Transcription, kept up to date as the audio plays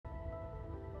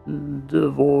The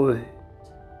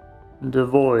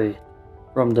void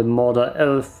from the modder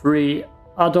L3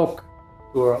 Ardok.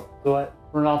 Do I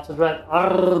pronounce it right?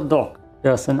 Ardok.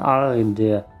 There's an R in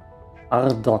there.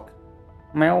 Ardok.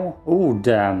 Meow. Oh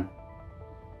damn.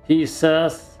 He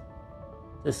says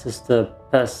this is the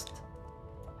best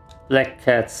black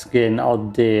cat skin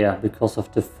out there because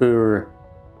of the fur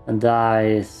and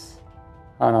eyes.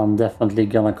 And I'm definitely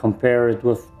gonna compare it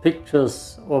with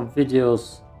pictures or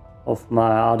videos of my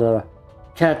other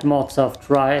cat mods I've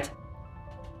tried.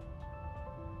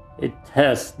 It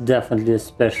has definitely a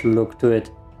special look to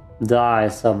it. The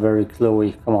eyes are very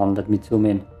glowy. Come on, let me zoom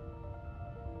in.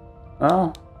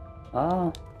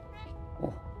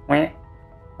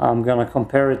 I'm gonna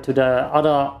compare it to the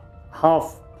other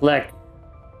half black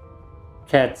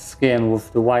cat skin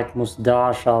with the white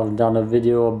mustache I've done a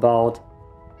video about.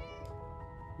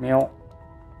 Meow.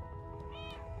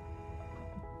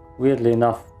 Weirdly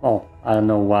enough, oh, I don't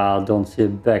know why I don't see a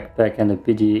backpack and a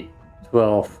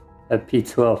P12.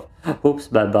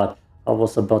 Oops, my bad. I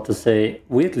was about to say,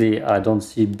 weirdly, I don't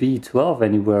see B12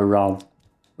 anywhere around.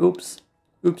 Oops.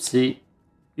 Oopsie.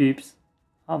 Oops.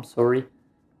 I'm sorry.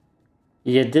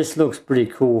 Yeah, this looks pretty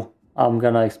cool. I'm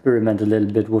gonna experiment a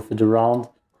little bit with it around.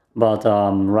 But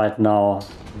right now,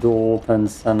 door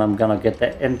opens and I'm gonna get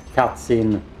the end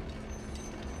cutscene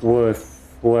with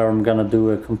where I'm gonna do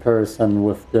a comparison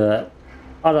with the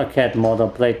other cat mod I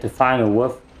played the final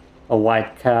with. A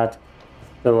white cat.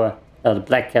 So, the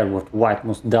black cat with white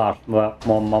mustache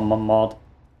mod.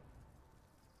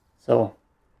 So,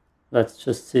 let's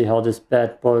just see how this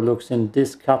bad boy looks in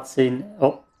this cutscene.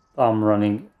 Oh, I'm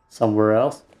running somewhere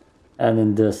else. And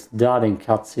in the starting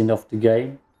cutscene of the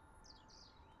game.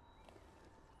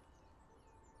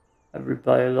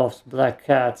 Everybody loves black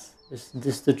cats. Is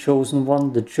this the chosen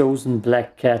one? The chosen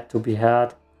black cat to be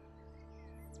had?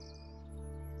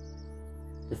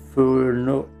 The fur,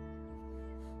 no.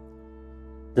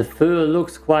 The fur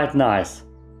looks quite nice.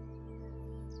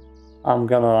 I'm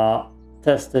gonna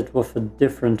test it with a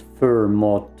different fur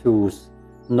mod tools.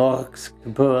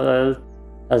 NorskPL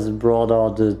has brought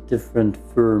out a different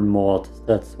fur mod.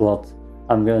 That's what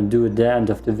I'm gonna do at the end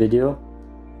of the video.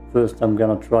 First I'm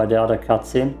gonna try the other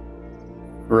cutscene.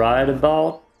 Right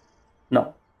about?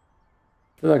 No.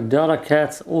 Like the other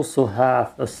cats also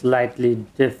have a slightly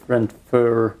different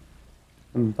fur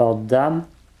about them.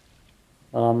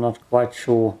 But I'm not quite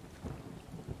sure.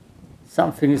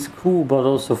 Something is cool but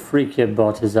also freaky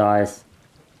about his eyes.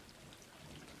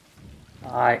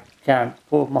 I can't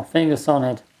put my fingers on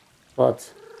it.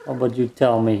 But how about you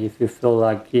tell me if you feel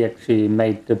like he actually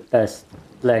made the best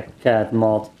black cat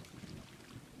mod.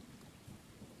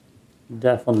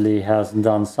 Definitely has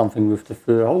done something with the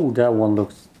fur. Oh, that one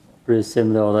looks pretty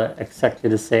similar, or exactly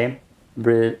the same.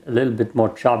 A little bit more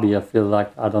chubby, I feel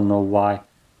like. I don't know why.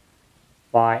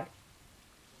 Why?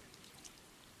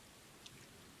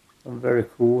 Very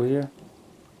cool here.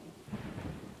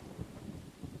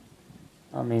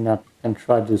 I mean, I can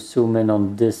try to zoom in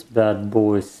on this bad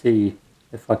boy, see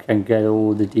if I can get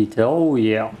all the detail. Oh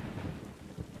yeah.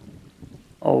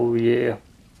 Oh yeah.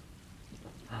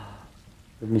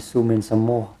 Let me zoom in some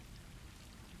more.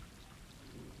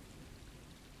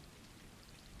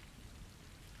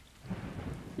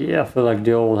 Yeah, I feel like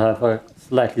they all have a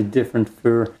slightly different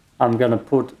fur. I'm gonna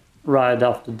put right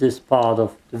after this part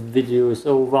of the video is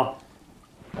over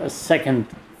a second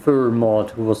fur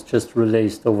mod who was just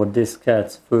released over this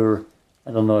cat's fur.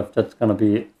 I don't know if that's gonna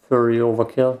be furry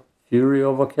overkill, fury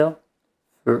overkill,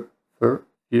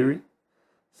 fury.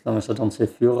 As long as I don't say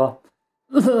Führer.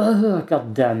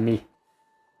 God damn me.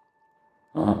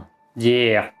 Oh,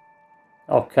 yeah.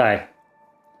 Okay.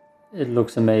 It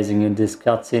looks amazing in this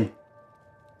cutscene.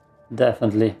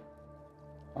 Definitely.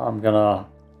 I'm gonna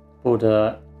put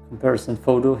a comparison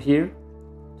photo here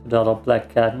to the other black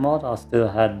cat mod. I still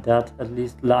had that at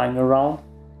least lying around.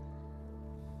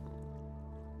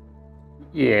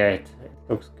 Yeah, it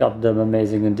looks goddamn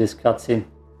amazing in this cutscene.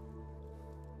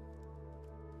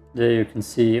 There you can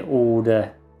see all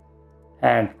the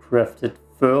handcrafted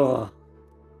fur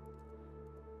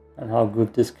and how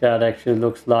good this cat actually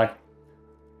looks like.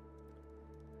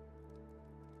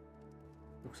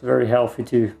 Looks very healthy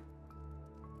too.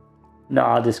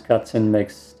 Nah, this cutscene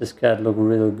makes this cat look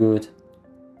real good.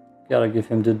 Gotta give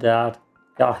him to dad.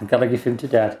 Gotta give him to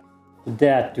dad. To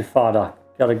dad, to father.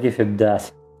 Gotta give him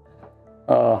that.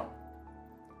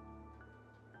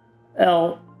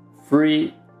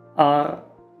 L3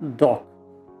 Ardok.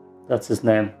 That's his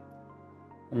name.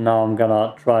 And now I'm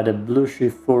gonna try the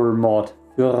Plushie Fur Mod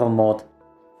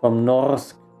from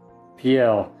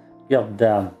NorskPL. God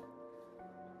damn.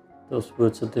 Those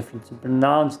words are different to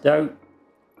pronounce though.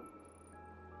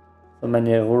 So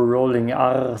many rolling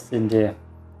R's in there.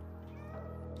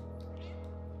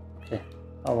 Okay,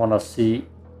 I wanna see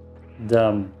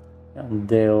them in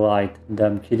daylight,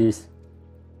 them kitties.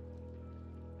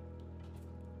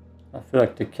 I feel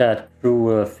like the cat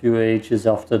grew a few ages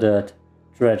after that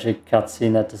tragic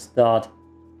cutscene at the start.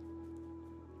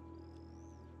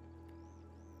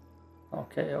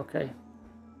 Okay.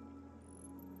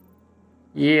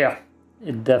 Yeah,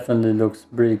 it definitely looks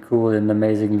pretty cool in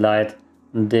amazing light.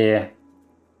 And there,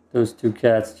 those two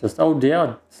cats just... Oh, they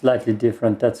are slightly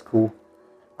different. That's cool.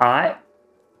 I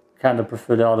kind of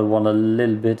prefer the other one a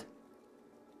little bit.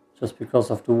 Just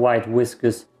because of the white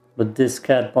whiskers. But this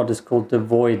cat mod is called the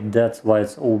Void. That's why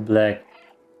it's all black.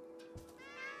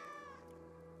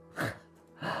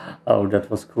 Oh, that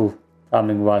was cool.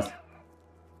 Timing wise.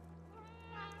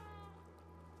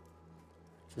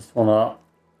 Just wanna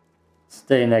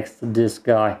stay next to this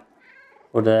guy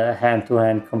for the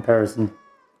hand-to-hand comparison.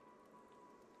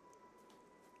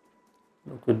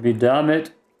 Look at me, damn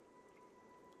it.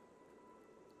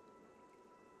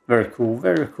 Very cool,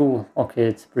 very cool. Okay,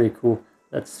 it's pretty cool.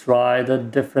 Let's try the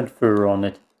different fur on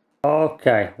it.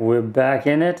 Okay, we're back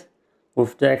in it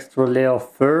with the extra layer of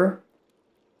fur.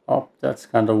 Oh, that's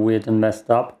kind of weird and messed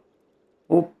up.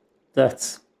 Oh,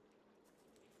 that's...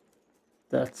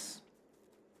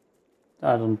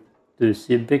 I don't... Do you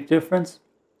see a big difference?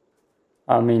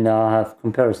 I mean, I have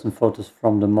comparison photos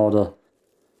from the model.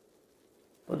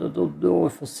 But I don't know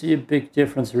if I see a big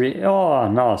difference really. Oh,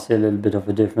 now I see a little bit of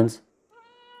a difference.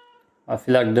 I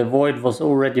feel like the Void was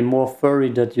already more furry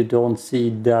that you don't see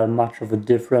that much of a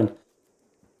difference.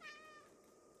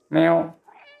 Now,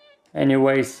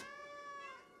 anyways.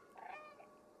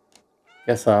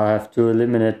 Guess I have to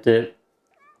eliminate the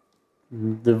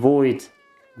Void.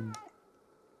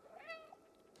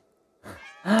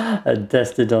 I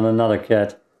tested on another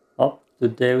cat. Oh, do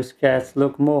those cats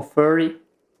look more furry?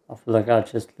 I feel like I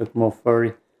just look more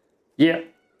furry. Yeah,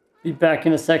 be back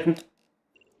in a second.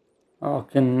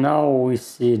 Okay, now we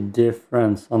see a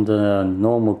difference on the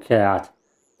normal cat,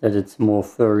 that it's more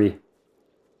furry.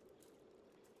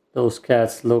 Those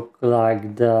cats look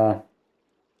like the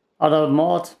other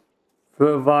mod.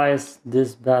 Fur-wise,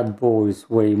 this bad boy is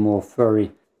way more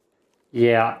furry.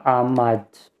 Yeah, I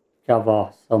might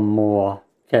cover some more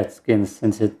cat skins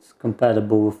since it's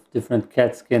compatible with different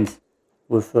cat skins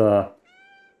with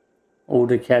all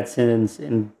the cat skins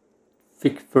in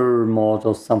thick fur mod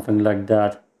or something like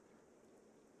that.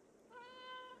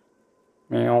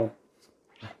 Meow.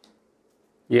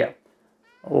 Yeah.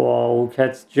 Or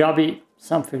cat's jobby,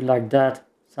 something like that.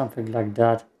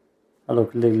 I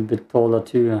look a little bit taller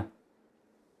too.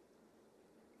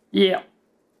 Yeah.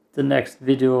 The next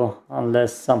video,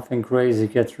 unless something crazy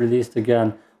gets released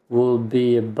again, will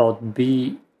be about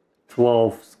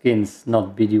B12 skins,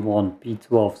 not BD1,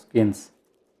 B12 skins.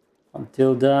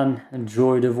 Until then,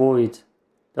 enjoy the Void.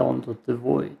 Download the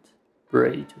Void.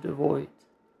 Pray to the Void.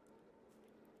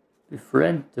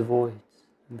 Befriend the Void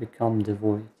and become the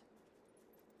Void.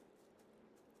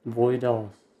 Void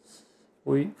out.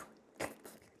 Void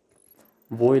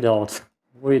out.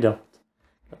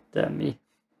 God damn me.